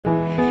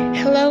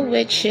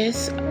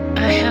witches,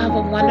 I have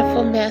a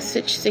wonderful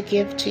message to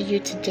give to you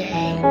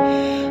today.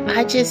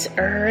 I just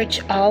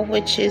urge all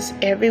witches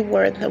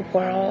everywhere in the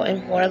world,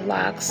 and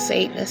warlocks,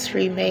 Satanists,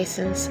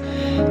 Freemasons,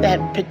 that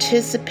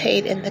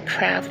participate in the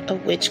craft of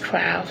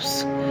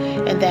witchcrafts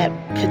and that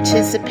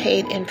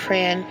participate in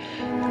praying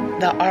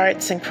the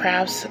arts and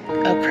crafts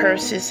of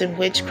curses and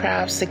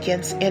witchcrafts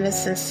against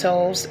innocent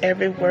souls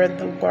everywhere in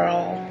the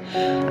world.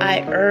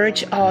 I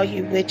urge all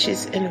you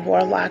witches and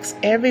warlocks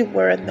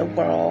everywhere in the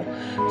world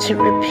to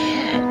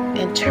repent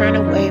and turn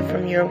away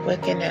from your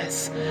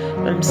wickedness,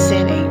 from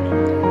sinning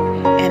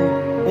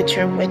and with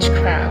your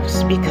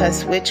witchcrafts,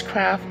 because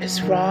witchcraft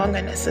is wrong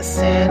and it's a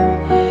sin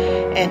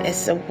and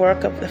it's a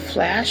work of the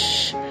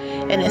flesh.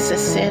 And it's a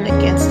sin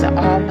against the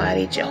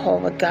Almighty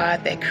Jehovah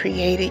God that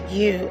created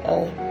you,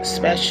 oh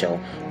special,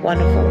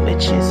 wonderful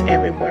witches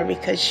everywhere,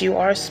 because you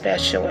are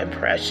special and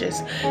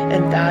precious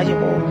and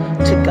valuable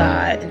to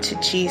God and to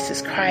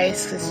Jesus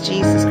Christ, because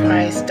Jesus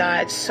Christ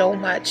died so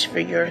much for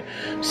your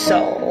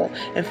soul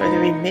and for the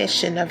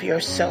remission of your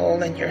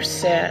soul and your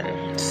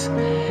sins.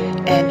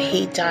 And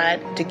He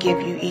died to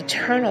give you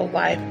eternal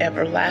life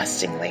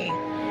everlastingly,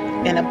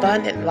 an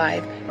abundant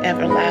life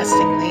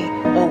everlastingly,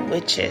 O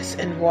witches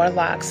and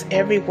warlocks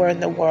everywhere in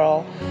the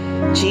world.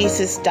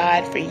 Jesus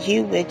died for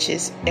you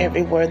witches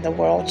everywhere in the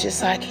world,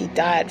 just like He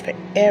died for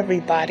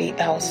everybody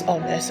else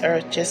on this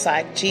earth, just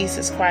like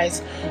Jesus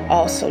Christ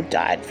also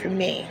died for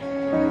me.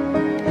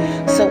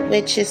 So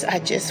witches, I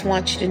just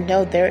want you to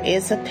know there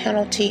is a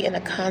penalty and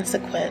a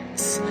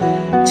consequence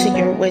to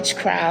your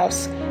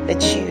witchcrafts,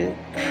 that you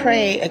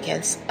pray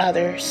against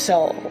other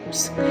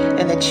souls,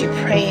 and that you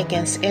pray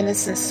against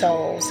innocent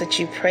souls, that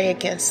you pray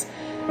against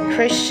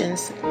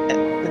Christians,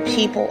 the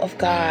people of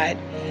God.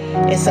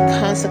 It's a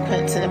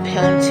consequence and a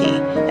penalty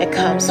that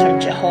comes from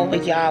Jehovah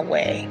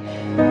Yahweh,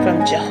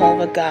 from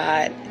Jehovah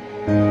God.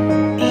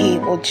 He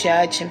will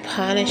judge and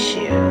punish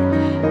you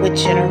with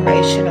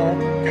generational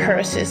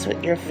curses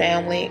with your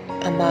family,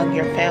 among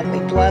your family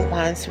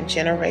bloodlines from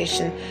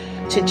generation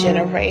to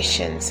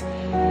generations,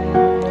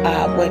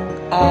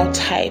 with all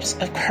types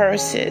of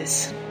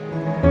curses,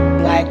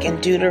 like in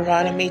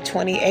Deuteronomy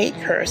 28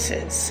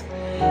 curses,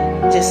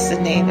 just to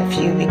name a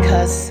few,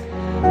 because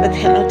the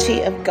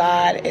penalty of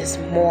God is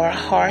more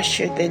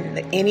harsher than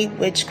any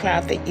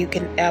witchcraft that you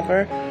can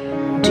ever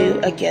do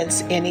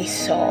against any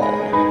soul.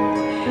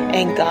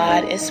 And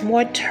God is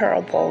more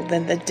terrible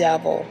than the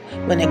devil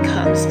when it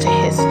comes to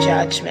His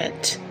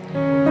judgment.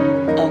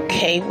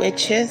 Okay,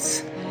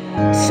 witches?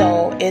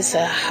 So it's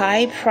a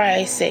high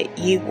price that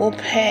you will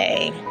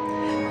pay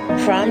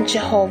from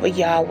Jehovah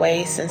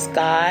Yahweh, since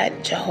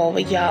God,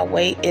 Jehovah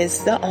Yahweh,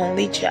 is the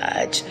only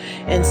judge,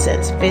 and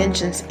since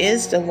vengeance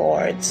is the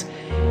Lord's,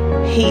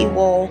 He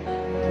will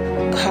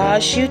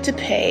cause you to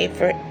pay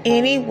for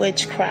any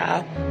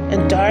witchcraft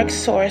and dark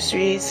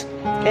sorceries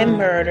and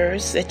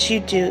murders that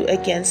you do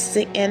against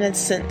the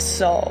innocent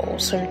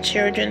souls, from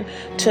children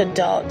to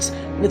adults,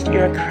 with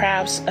your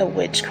crafts of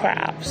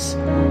witchcrafts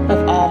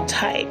of all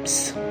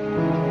types.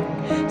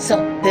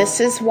 So this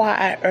is why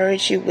I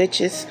urge you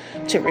witches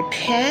to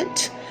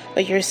repent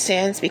of your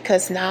sins,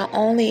 because not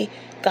only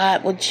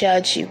God will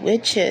judge you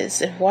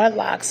witches and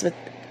warlocks, but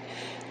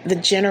the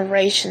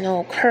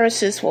generational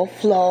curses will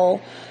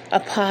flow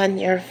upon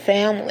your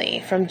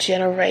family from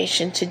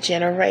generation to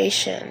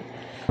generation.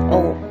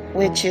 Oh,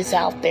 witches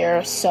out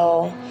there,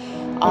 so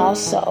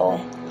also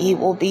you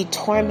will be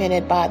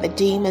tormented by the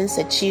demons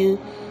that you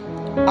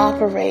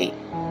operate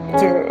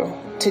through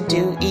to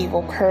do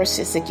evil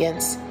curses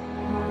against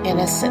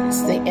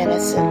innocents, the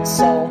innocent.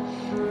 So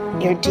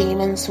your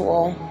demons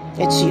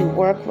that you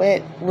work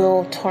with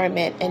will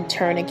torment and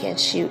turn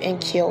against you and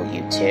kill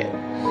you too.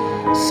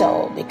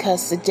 So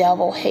because the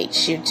devil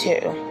hates you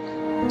too.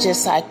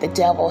 Just like the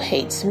devil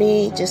hates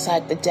me, just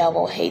like the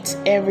devil hates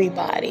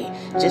everybody,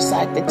 just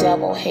like the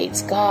devil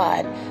hates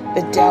God,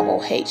 the devil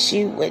hates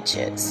you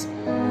witches.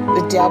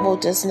 The devil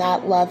does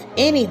not love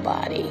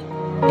anybody,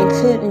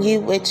 including you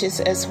witches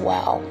as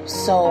well.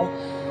 So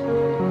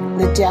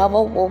the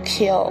devil will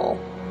kill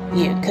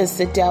you, because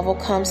the devil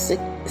comes to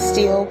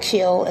steal,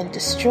 kill, and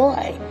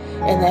destroy.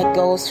 And that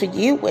goes for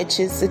you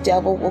witches. The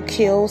devil will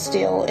kill,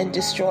 steal, and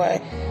destroy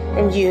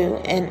from you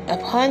and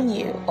upon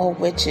you, O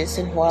witches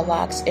and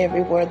warlocks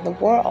everywhere in the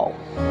world,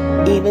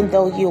 even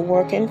though you're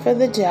working for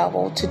the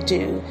devil to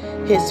do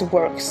his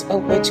works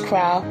of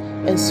witchcraft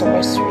and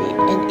sorcery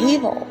and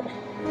evil.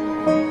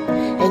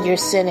 And you're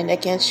sinning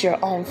against your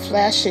own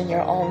flesh and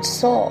your own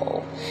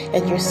soul.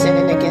 And you're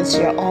sinning against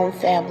your own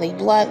family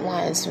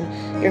bloodlines,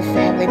 and your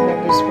family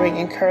members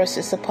bringing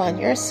curses upon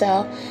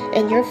yourself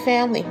and your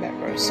family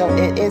members. So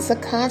it is a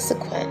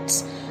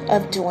consequence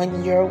of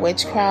doing your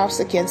witchcrafts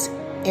against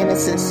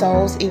innocent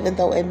souls, even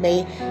though it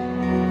may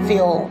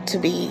feel to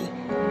be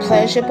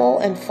pleasurable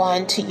and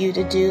fun to you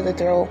to do, to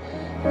throw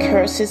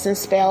curses and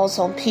spells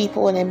on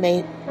people, and it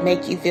may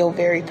make you feel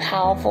very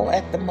powerful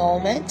at the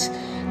moment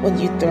when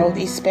you throw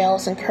these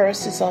spells and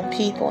curses on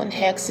people, and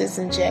hexes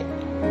and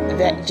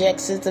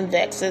jexes and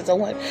vexes, or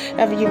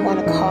whatever you want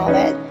to call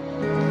it.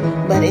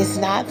 But it's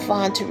not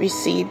fun to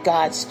receive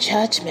God's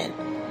judgment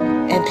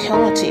and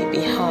penalty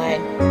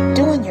behind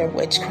doing your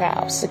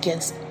witchcrafts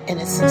against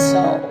innocent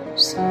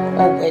souls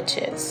or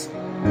witches.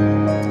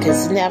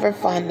 It's never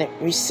fun to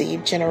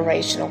receive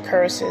generational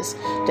curses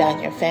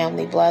down your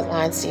family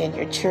bloodline, seeing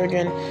your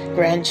children,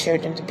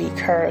 grandchildren to be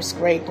cursed,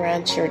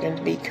 great-grandchildren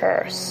to be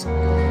cursed,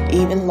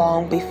 even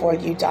long before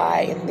you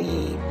die and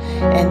leave.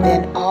 And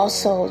then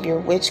also your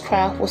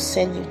witchcraft will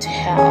send you to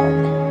hell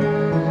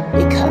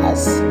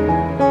because,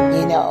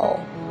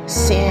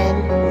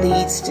 sin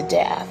leads to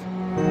death.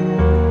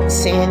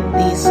 Sin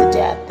leads to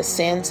death. The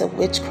sins of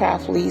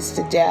witchcraft leads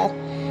to death.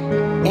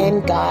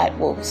 And God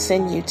will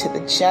send you to the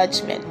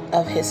judgment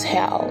of his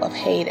hell of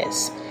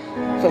Hades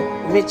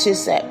for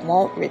witches that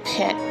won't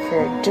repent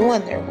for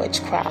doing their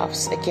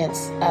witchcrafts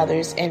against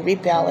others and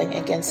rebelling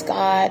against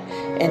God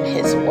and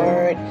his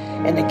word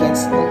and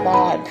against the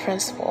law and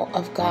principle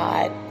of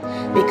God.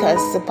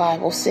 Because the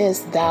Bible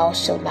says, thou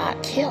shalt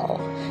not kill.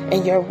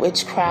 And your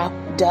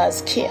witchcraft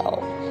does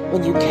kill.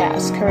 When you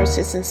cast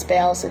curses and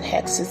spells and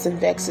hexes and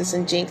vexes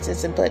and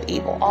jinxes and put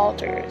evil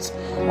altars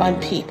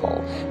on people.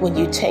 When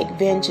you take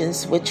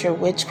vengeance with your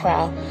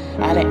witchcraft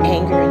out of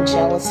anger and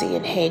jealousy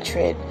and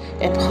hatred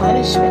and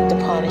punishment to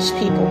punish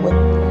people with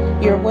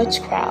your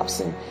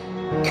witchcrafts and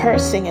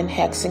cursing and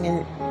hexing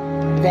and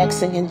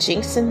vexing and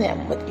jinxing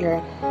them with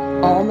your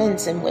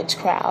omens and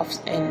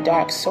witchcrafts and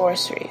dark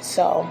sorcery.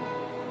 So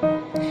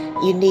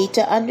you need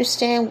to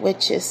understand,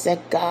 witches,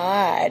 that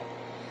God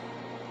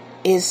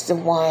is the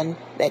one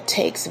that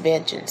takes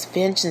vengeance.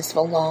 Vengeance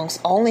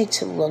belongs only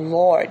to the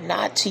Lord,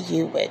 not to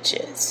you,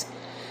 witches.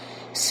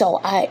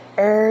 So I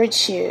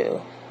urge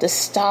you to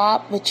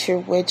stop with your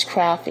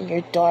witchcraft and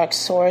your dark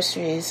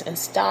sorceries and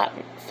stop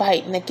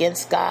fighting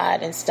against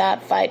God and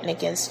stop fighting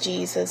against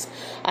Jesus.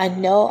 I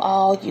know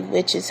all you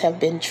witches have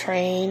been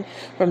trained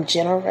from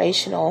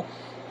generational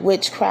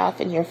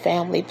witchcraft in your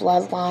family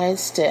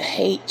bloodlines to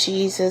hate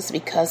Jesus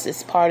because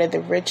it's part of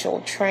the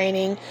ritual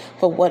training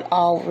for what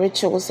all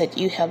rituals that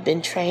you have been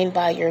trained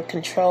by your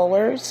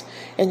controllers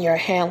and your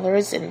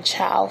handlers in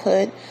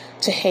childhood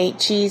to hate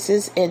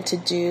Jesus and to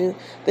do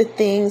the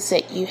things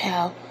that you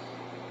have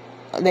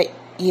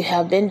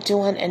been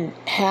doing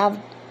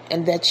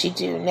and that you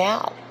do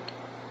now.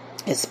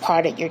 It's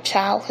part of your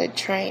childhood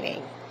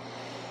training.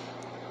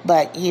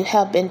 But you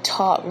have been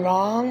taught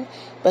wrong,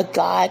 but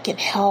God can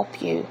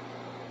help you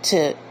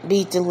to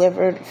be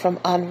delivered from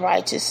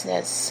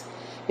unrighteousness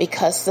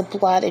because the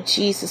blood of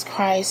Jesus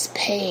Christ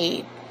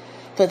paid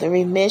for the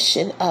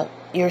remission of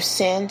your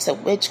sins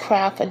of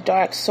witchcraft and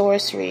dark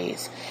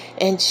sorceries.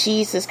 And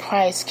Jesus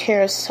Christ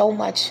cares so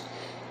much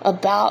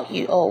about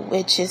you, old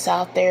witches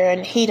out there,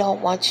 and he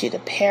don't want you to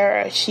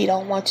perish. He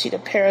don't want you to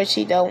perish.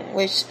 He don't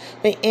wish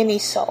for any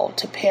soul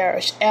to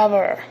perish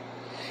ever.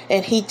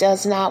 And he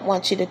does not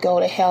want you to go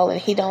to hell, and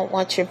he don't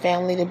want your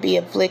family to be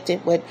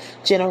afflicted with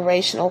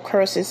generational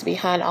curses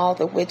behind all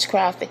the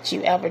witchcraft that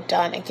you ever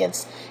done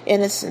against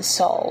innocent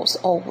souls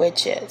or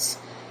witches.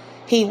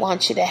 He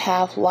wants you to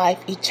have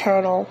life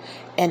eternal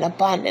and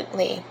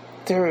abundantly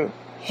through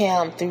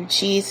him, through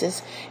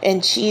Jesus.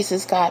 And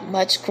Jesus got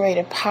much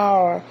greater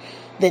power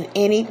than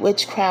any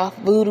witchcraft,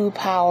 voodoo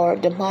power,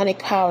 demonic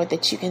power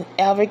that you can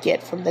ever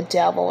get from the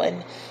devil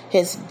and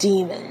his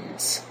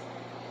demons,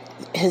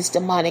 his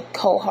demonic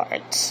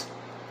cohorts.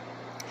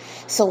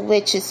 So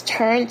witches,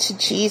 turn to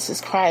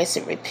Jesus Christ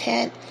and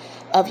repent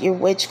of your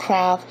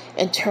witchcraft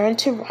and turn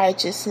to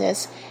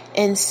righteousness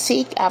and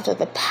seek after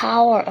the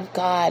power of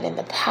God and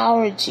the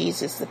power of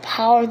Jesus, the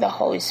power of the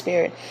Holy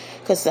Spirit,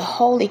 because the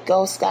Holy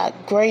Ghost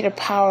got greater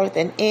power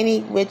than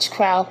any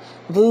witchcraft,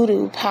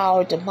 voodoo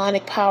power,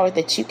 demonic power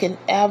that you can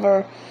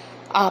ever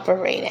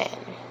operate in.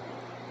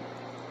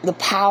 The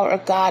power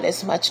of God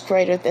is much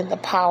greater than the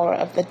power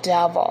of the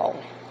devil.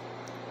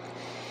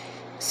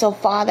 So,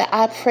 Father,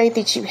 I pray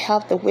that you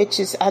help the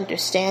witches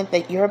understand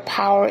that your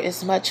power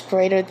is much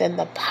greater than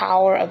the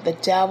power of the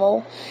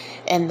devil.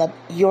 And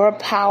your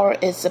power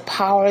is the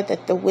power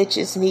that the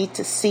witches need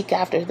to seek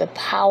after, the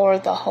power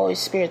of the Holy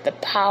Spirit, the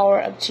power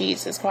of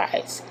Jesus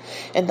Christ,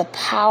 and the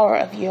power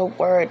of your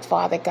word,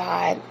 Father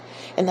God,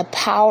 and the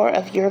power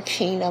of your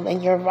kingdom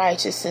and your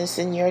righteousness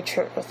and your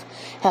truth,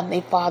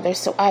 Heavenly Father.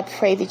 So I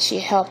pray that you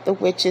help the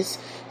witches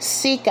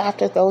seek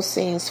after those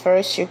things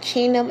first, your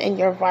kingdom and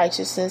your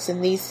righteousness,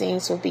 and these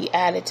things will be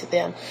added to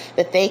them,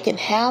 that they can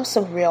have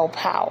some real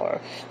power.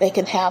 They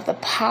can have the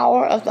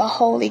power of the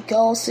Holy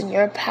Ghost and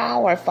your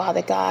power,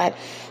 Father God.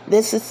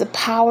 This is the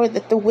power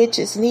that the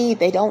witches need.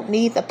 They don't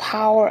need the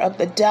power of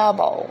the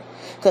devil,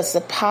 because the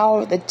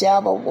power of the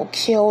devil will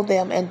kill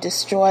them and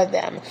destroy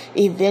them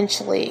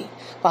eventually,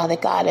 Father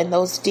God. And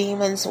those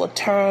demons will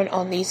turn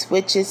on these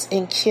witches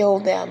and kill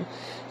them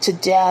to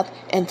death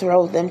and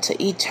throw them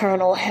to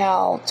eternal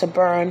hell to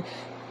burn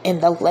in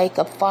the lake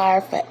of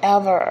fire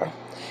forever.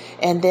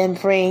 And then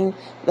bring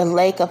the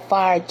lake of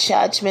fire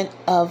judgment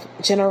of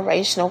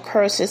generational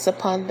curses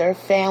upon their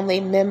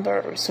family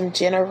members from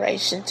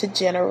generation to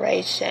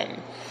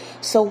generation.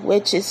 So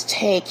witches,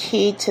 take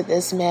heed to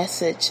this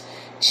message.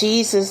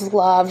 Jesus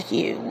loved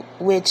you,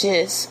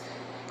 witches.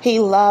 He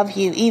loved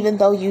you, even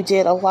though you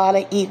did a lot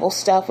of evil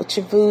stuff with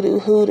your voodoo,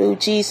 hoodoo.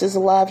 Jesus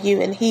loved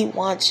you, and he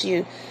wants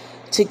you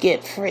to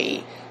get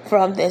free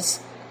from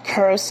this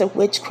curse of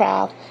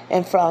witchcraft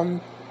and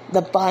from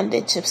the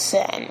bondage of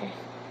sin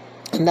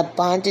and the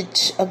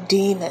bondage of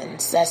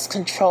demons that's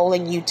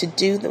controlling you to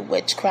do the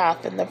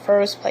witchcraft in the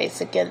first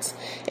place against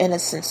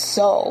innocent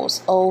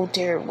souls. Oh,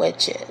 dear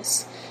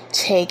witches,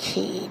 take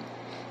heed.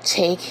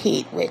 Take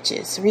heed,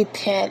 witches.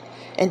 Repent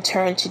and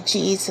turn to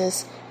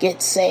Jesus.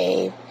 Get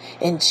saved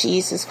in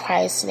Jesus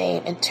Christ's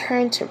name and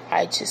turn to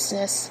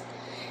righteousness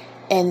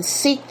and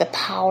seek the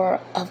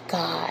power of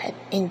God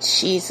in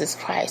Jesus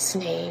Christ's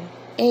name.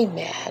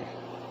 Amen.